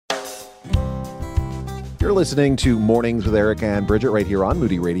You're listening to Mornings with Eric and Brigitte right here on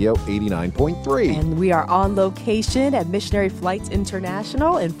Moody Radio 89.3. And we are on location at Missionary Flights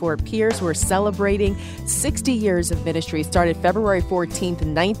International in Fort Pierce. We're celebrating 60 years of ministry. It started February 14th,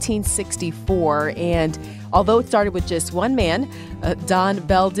 1964. And although it started with just one man, Don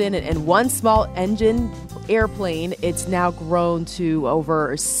Belden, and one small engine airplane, it's now grown to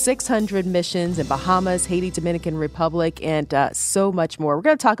over 600 missions in Bahamas, Haiti, Dominican Republic, and so much more. We're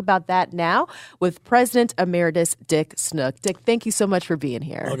going to talk about that now with President Emeritus Dick Snook. Dick, thank you so much for being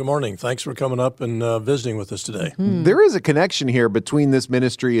here. Well, good morning. Thanks for coming up and visiting with us today. Mm-hmm. There is a connection here between this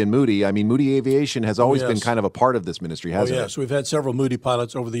ministry and Moody. I mean, Moody Aviation has always been kind of a part of this ministry, hasn't it? Yes, we've had several Moody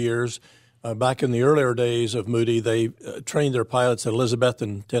pilots over the years. Back in the earlier days of Moody, they trained their pilots at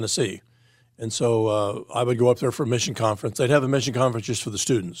Elizabethton, Tennessee. And so I would go up there for a mission conference. They'd have a mission conference just for the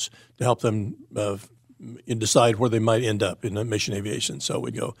students to help them decide where they might end up in mission aviation. So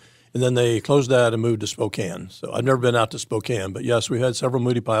we'd go. And then they closed that and moved to Spokane. So I've never been out to Spokane. But, yes, we've had several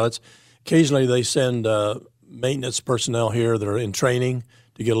Moody pilots. Occasionally they send maintenance personnel here that are in training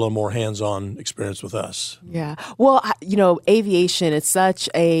to get a little more hands-on experience with us. Yeah. Well, aviation is such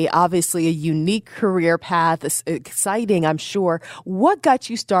obviously a unique career path. It's exciting, I'm sure. What got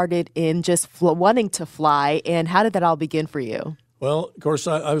you started in just wanting to fly, and how did that all begin for you? Well, of course,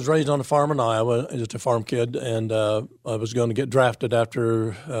 I was raised on a farm in Iowa, just a farm kid, and I was going to get drafted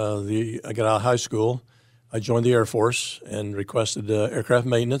after I got out of high school. I joined the Air Force and requested aircraft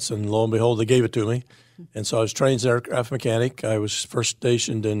maintenance, and lo and behold, they gave it to me. And so I was trained as an aircraft mechanic. I was first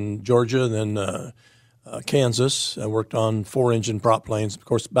stationed in Georgia and then Kansas. I worked on 4-engine prop planes. Of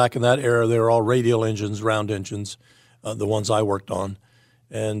course, back in that era, they were all radial engines, round engines, the ones I worked on.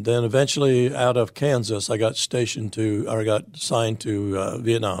 And then eventually out of Kansas, I got assigned to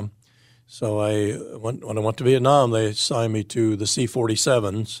Vietnam. So when I went to Vietnam, they assigned me to the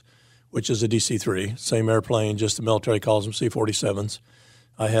C-47s, which is a DC-3, same airplane, just the military calls them C-47s.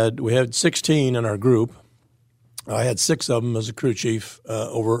 We had 16 in our group. I had 6 of them as a crew chief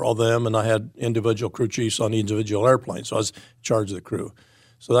over all them, and I had individual crew chiefs on individual airplanes, so I was in charge of the crew.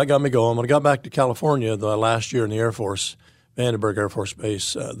 So that got me going. When I got back to California the last year in the Air Force, Vandenberg Air Force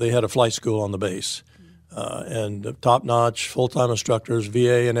Base, they had a flight school on the base, and top-notch, full-time instructors,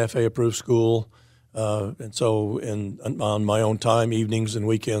 VA and FA approved school. And so on my own time, evenings and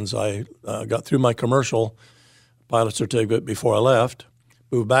weekends, I got through my commercial pilot certificate before I left.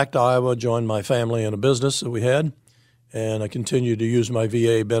 Moved back to Iowa, joined my family in a business that we had, and I continued to use my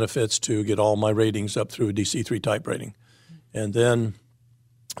VA benefits to get all my ratings up through a DC-3 type rating. And then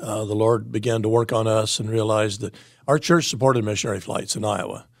the Lord began to work on us and realized that our church supported missionary flights in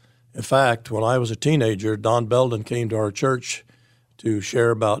Iowa. In fact, when I was a teenager, Don Belden came to our church to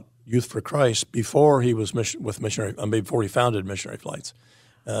share about Youth for Christ before he was before he founded Missionary Flights.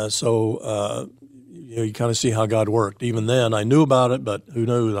 You kind of see how God worked. Even then, I knew about it, but who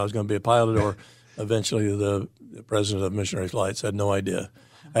knew that I was going to be a pilot or eventually the president of Missionary Flights? I had no idea.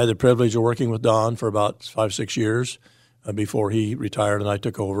 I had the privilege of working with Don for about 5-6 years before he retired, and I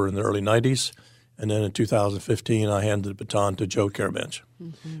took over in the early 90s. And then in 2015, I handed the baton to Joe Carabench.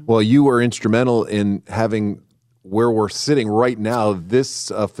 Mm-hmm. Well, you were instrumental in having where we're sitting right now,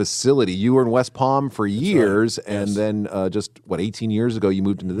 this facility. You were in West Palm for years, right. And then 18 years ago, you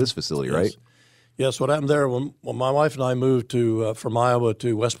moved into this facility, yes. Right? Yes, what happened there, when my wife and I moved from Iowa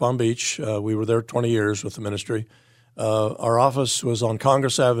to West Palm Beach, we were there 20 years with the ministry. Our office was on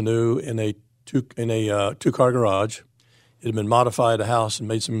Congress Avenue in a two-car garage. It had been modified a house and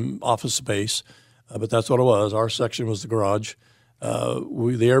made some office space, but that's what it was. Our section was the garage.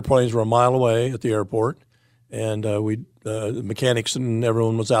 The airplanes were a mile away at the airport, and the mechanics and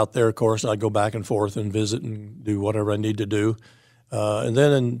everyone was out there, of course, and I'd go back and forth and visit and do whatever I need to do. And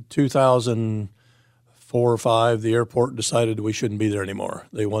then in 2004 or 5, the airport decided we shouldn't be there anymore.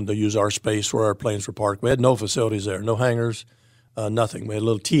 They wanted to use our space where our planes were parked. We had no facilities there, no hangars, nothing. We had a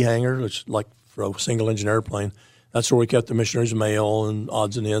little T hangar, which like for a single-engine airplane. That's where we kept the missionaries' mail and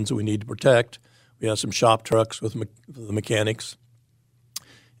odds and ends that we need to protect. We had some shop trucks with the mechanics.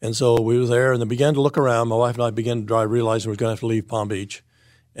 And so we were there and then began to look around. My wife and I began to drive, realizing we were going to have to leave Palm Beach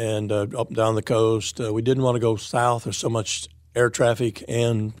and up and down the coast. We didn't want to go south. There's so much air traffic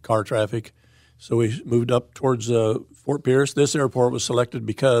and car traffic. So we moved up towards Fort Pierce. This airport was selected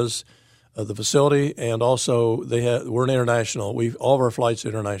because of the facility, and also we're an international. All of our flights are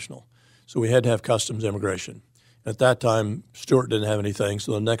international. So we had to have customs immigration. At that time, Stewart didn't have anything,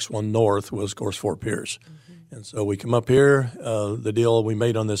 so the next one north was, of course, Fort Pierce. Mm-hmm. And so we come up here. The deal we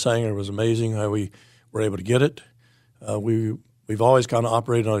made on this hangar was amazing, how we were able to get it. We we've always kind of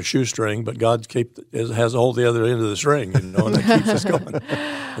operated on a shoestring, but God has a hold of the other end of the string, and it keeps us going.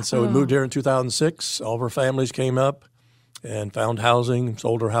 And so we moved here in 2006. All of our families came up and found housing,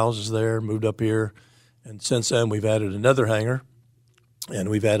 sold our houses there, moved up here. And since then, we've added another hangar, and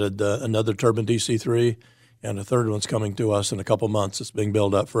we've added another turbine DC-3, and a third one's coming to us in a couple months. It's being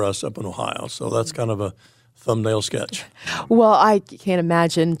built up for us up in Ohio. So that's kind of a thumbnail sketch. Well, I can't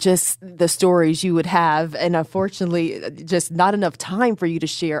imagine just the stories you would have, and unfortunately, just not enough time for you to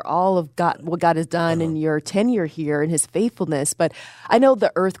share all of what God has done in your tenure here and His faithfulness. But I know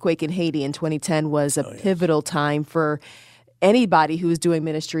the earthquake in Haiti in 2010 was a pivotal time for anybody who was doing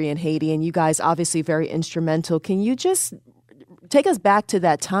ministry in Haiti, and you guys obviously very instrumental. Can you just take us back to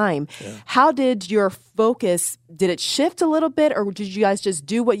that time? Yeah. How did your focus, did it shift a little bit, or did you guys just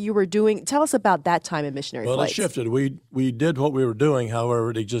do what you were doing? Tell us about that time in missionary flights. Well, it shifted. We did what we were doing,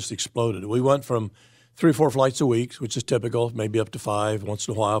 however, it just exploded. We went from 3 or 4 flights a week, which is typical, maybe up to 5 once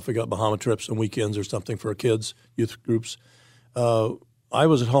in a while if we got Bahama trips on weekends or something for our kids, youth groups. I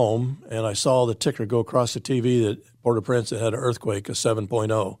was at home, and I saw the ticker go across the TV that Port-au-Prince had an earthquake, a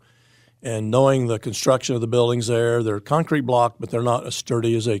 7.0. And knowing the construction of the buildings there, they're concrete block, but they're not as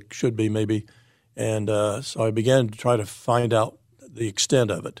sturdy as they should be maybe. And so I began to try to find out the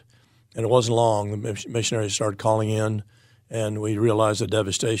extent of it. And it wasn't long. The missionaries started calling in, and we realized the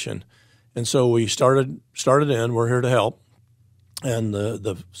devastation. And so we started in. We're here to help. And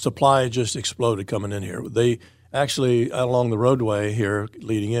the supply just exploded coming in here. They actually, out along the roadway here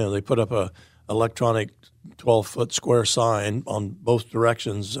leading in, they put up a electronic 12-foot square sign on both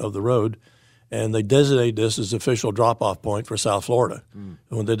directions of the road, and they designated this as the official drop-off point for South Florida. And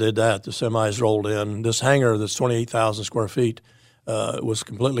when they did that, the semis rolled in. This hangar that's 28,000 square feet was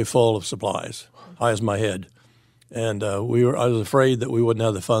completely full of supplies, high as my head. And I was afraid that we wouldn't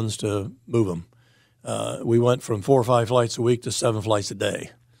have the funds to move them. We went from 4 or 5 flights a week to 7 flights a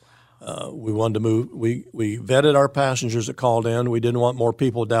day. We wanted to move. We vetted our passengers that called in. We didn't want more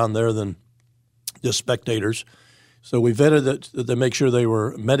people down there than just spectators. So we vetted that to make sure they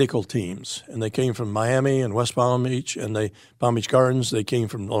were medical teams. And they came from Miami and West Palm Beach and Palm Beach Gardens. They came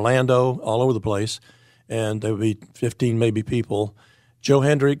from Orlando, all over the place. And there would be 15 maybe people. Joe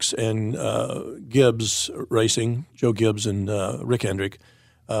Hendricks and Gibbs Racing, Joe Gibbs and Rick Hendrick,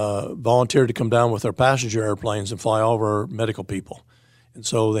 volunteered to come down with our passenger airplanes and fly all of our medical people. And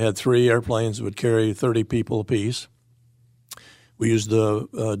so they had 3 airplanes that would carry 30 people apiece. We used the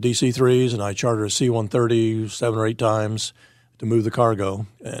DC-3s, and I chartered a C-130 7 or 8 times to move the cargo.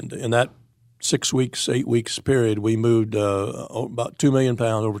 And in that 6 weeks, 8 weeks period, we moved about 2 million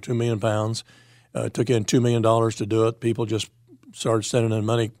pounds, over 2 million pounds. Took in $2 million to do it. People just started sending in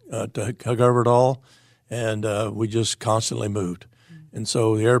money to cover it all, and we just constantly moved. And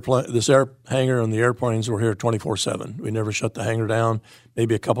so this air hangar and the airplanes were here 24/7. We never shut the hangar down,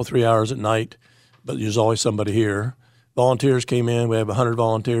 maybe a couple, 3 hours at night, but there's always somebody here. Volunteers came in. We have 100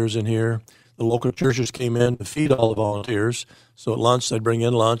 volunteers in here. The local churches came in to feed all the volunteers. So at lunch, they'd bring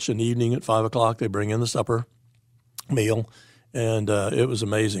in lunch, and evening at 5 o'clock, they'd bring in the supper meal. And it was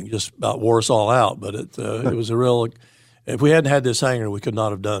amazing. Just about wore us all out, but it was a real – if we hadn't had this hangar, we could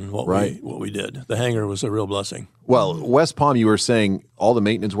not have done what we did. The hangar was a real blessing. Well, West Palm, you were saying all the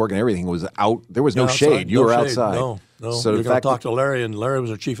maintenance work and everything was out. There was no shade. You were outside. No. So we were going to talk to Larry, and Larry was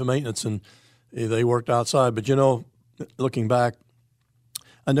our chief of maintenance, and they worked outside. But, looking back,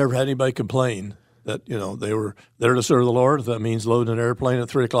 I never had anybody complain that, they were there to serve the Lord. If that means loading an airplane at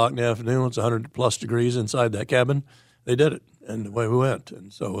 3 o'clock in the afternoon, it's 100-plus degrees inside that cabin. They did it, and away we went.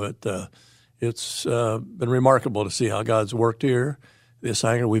 And so it's been remarkable to see how God's worked here. This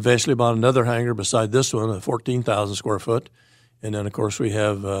hangar, we eventually bought another hangar beside this one, a 14,000 square foot. And then, of course, we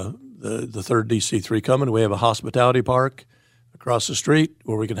have the third DC-3 coming. We have a hospitality park across the street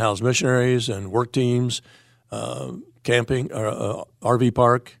where we can house missionaries and work teams, camping, RV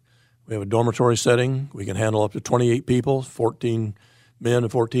park. We have a dormitory setting. We can handle up to 28 people, 14 men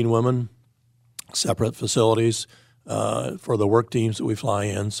and 14 women, separate facilities for the work teams that we fly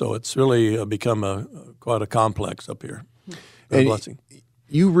in. So it's really become quite a complex up here. A blessing.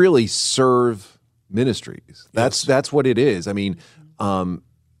 You really serve ministries. That's what it is. I mean,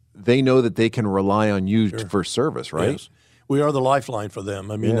 they know that they can rely on you for service, right? Yes. We are the lifeline for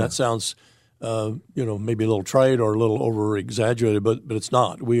them. I mean, that sounds maybe a little trite or a little over-exaggerated, but it's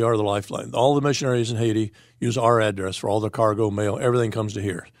not. We are the lifeline. All the missionaries in Haiti use our address for all their cargo, mail. Everything comes to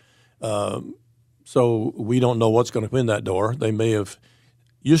here. So we don't know what's going to come in that door. They may have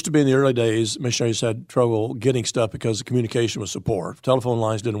 – used to be in the early days, missionaries had trouble getting stuff because the communication was so poor. Telephone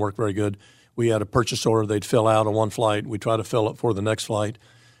lines didn't work very good. We had a purchase order they'd fill out on one flight. We try to fill it for the next flight.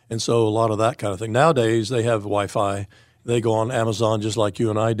 And so a lot of that kind of thing. Nowadays, they have Wi-Fi, they go on Amazon just like you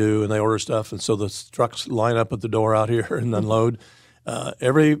and I do, and they order stuff. And so the trucks line up at the door out here and unload.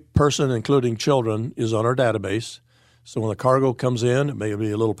 Every person, including children, is on our database. So when the cargo comes in, it may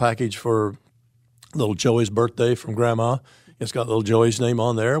be a little package for little Joey's birthday from Grandma. It's got little Joey's name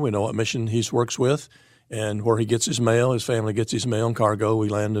on there. We know what mission he works with and where he gets his mail. His family gets his mail and cargo. We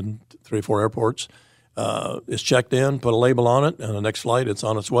land in 3 or 4 airports. It's checked in, put a label on it, and the next flight it's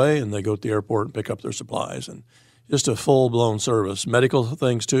on its way, and they go to the airport and pick up their supplies. And just a full-blown service. Medical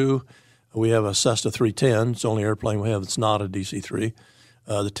things, too. We have a Cessna 310. It's the only airplane we have that's not a DC-3.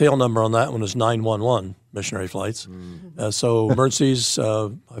 The tail number on that one is 911, missionary flights. So emergencies,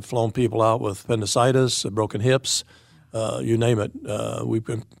 I've flown people out with appendicitis, broken hips, you name it. We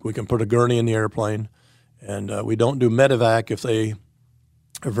can put a gurney in the airplane. And we don't do medevac if they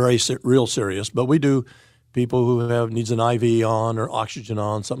are very real serious, but we do people who needs an IV on or oxygen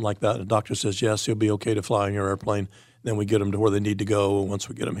on, something like that. The doctor says, yes, he'll be okay to fly on your airplane. Then we get them to where they need to go once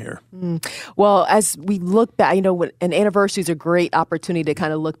we get them here. Well, as we look back, an anniversary is a great opportunity to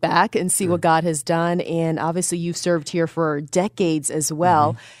kind of look back and see what God has done. And obviously you've served here for decades as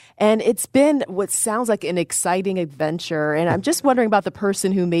well. And it's been what sounds like an exciting adventure. And I'm just wondering about the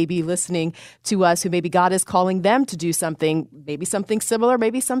person who may be listening to us, who maybe God is calling them to do something, maybe something similar,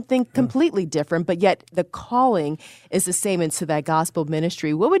 maybe something completely different, but yet the calling is the same into that gospel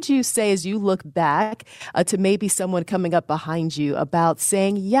ministry. What would you say as you look back to maybe someone coming up behind you about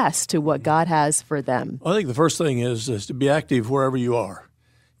saying yes to what God has for them? I think the first thing is to be active wherever you are.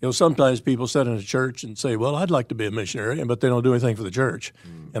 Sometimes people sit in a church and say, well, I'd like to be a missionary, but they don't do anything for the church.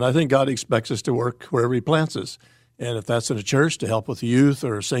 And I think God expects us to work wherever he plants us. And if that's in a church, to help with the youth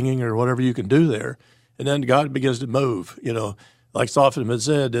or singing or whatever you can do there. And then God begins to move. Like it's often been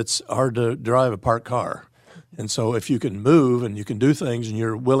said, it's hard to drive a parked car. And so if you can move and you can do things and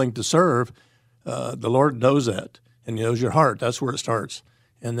you're willing to serve, the Lord knows that and he knows your heart. That's where it starts.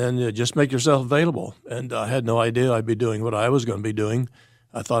 And then just make yourself available. And I had no idea I'd be doing what I was going to be doing.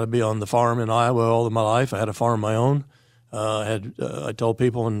 I thought I'd be on the farm in Iowa all of my life. I had a farm of my own. I told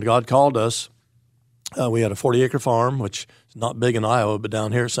people when God called us, we had a 40-acre farm, which is not big in Iowa, but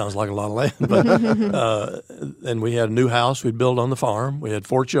down here it sounds like a lot of land. But, and we had a new house we'd built on the farm. We had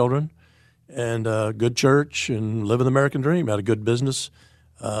 4 children and a good church and living the American dream. Had a good business.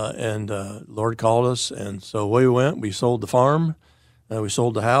 And Lord called us. And so away we went. We sold the farm. We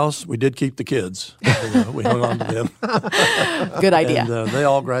sold the house. We did keep the kids. We hung on to them. Good idea. And they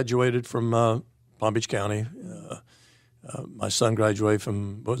all graduated from Palm Beach County. My son graduated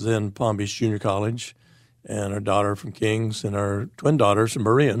from what was then Palm Beach Junior College, and our daughter from King's, and our twin daughters from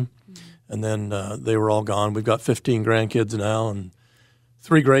Berean. And then they were all gone. We've got 15 grandkids now, and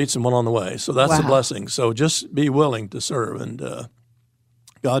 3 greats and 1 on the way. So that's a blessing. So just be willing to serve. And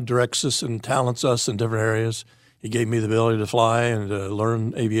God directs us and talents us in different areas. He gave me the ability to fly and to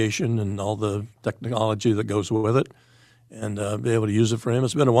learn aviation and all the technology that goes with it and be able to use it for him.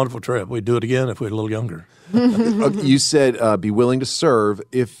 It's been a wonderful trip. We'd do it again if we were a little younger. You said be willing to serve.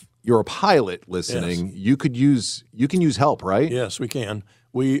 If you're a pilot listening, Yes. you can use help, right? Yes, we can.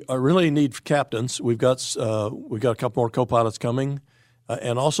 We really need captains. We've got a couple more co-pilots coming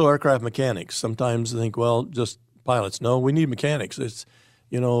and also aircraft mechanics. Sometimes they think, well, just pilots. No, we need mechanics. It's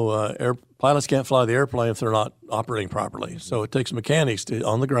pilots can't fly the airplane if they're not operating properly. So it takes mechanics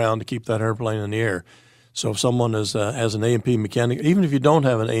on the ground to keep that airplane in the air. So if someone has an A&P mechanic, even if you don't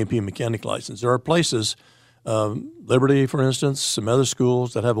have an A&P mechanic license, there are places, Liberty, for instance, some other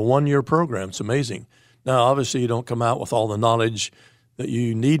schools that have a 1-year program. It's amazing. Now, obviously, you don't come out with all the knowledge that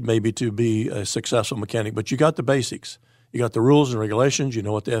you need maybe to be a successful mechanic, but you got the basics. You got the rules and regulations. You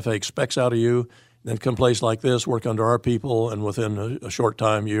know what the FAA expects out of you. Then come a place like this, work under our people, and within a short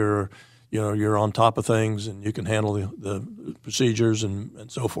time, you're on top of things, and you can handle the procedures and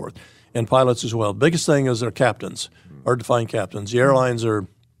so forth. And pilots as well. Biggest thing is they're captains, hard to find captains. The airlines are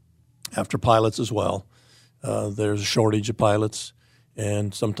after pilots as well. There's a shortage of pilots,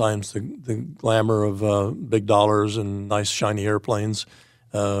 and sometimes the glamour of big dollars and nice shiny airplanes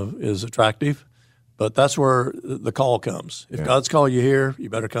is attractive. But that's where the call comes. If God's called you here, you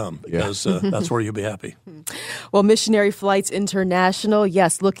better come because that's where you'll be happy. Well, Missionary Flights International,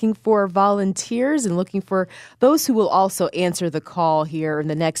 yes, looking for volunteers and looking for those who will also answer the call here in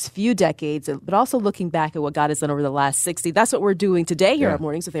the next few decades, but also looking back at what God has done over the last 60. That's what we're doing today here at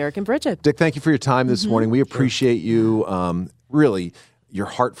Mornings with Eric and Brigitte. Dick, thank you for your time this morning. We appreciate you, really, your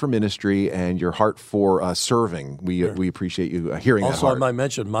heart for ministry and your heart for serving. We appreciate you hearing that Also, heart. I might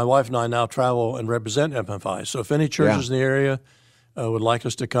mention, my wife and I now travel and represent MFI. So if any churches in the area would like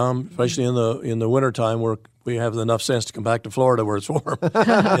us to come, especially in the wintertime where we have enough sense to come back to Florida where it's warm.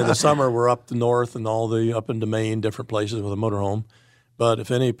 In the summer, we're up the north and up into Maine, different places with a motorhome. But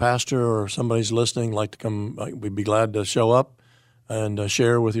if any pastor or somebody's listening like to come, we'd be glad to show up and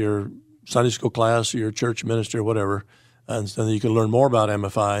share with your Sunday school class or your church ministry or whatever. And then you can learn more about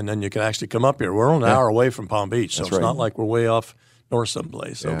MFI, and then you can actually come up here. We're only an hour away from Palm Beach, so it's not like we're way off north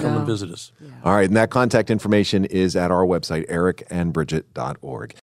someplace. So come and visit us. All right, and that contact information is at our website, ericandbrigitte.org.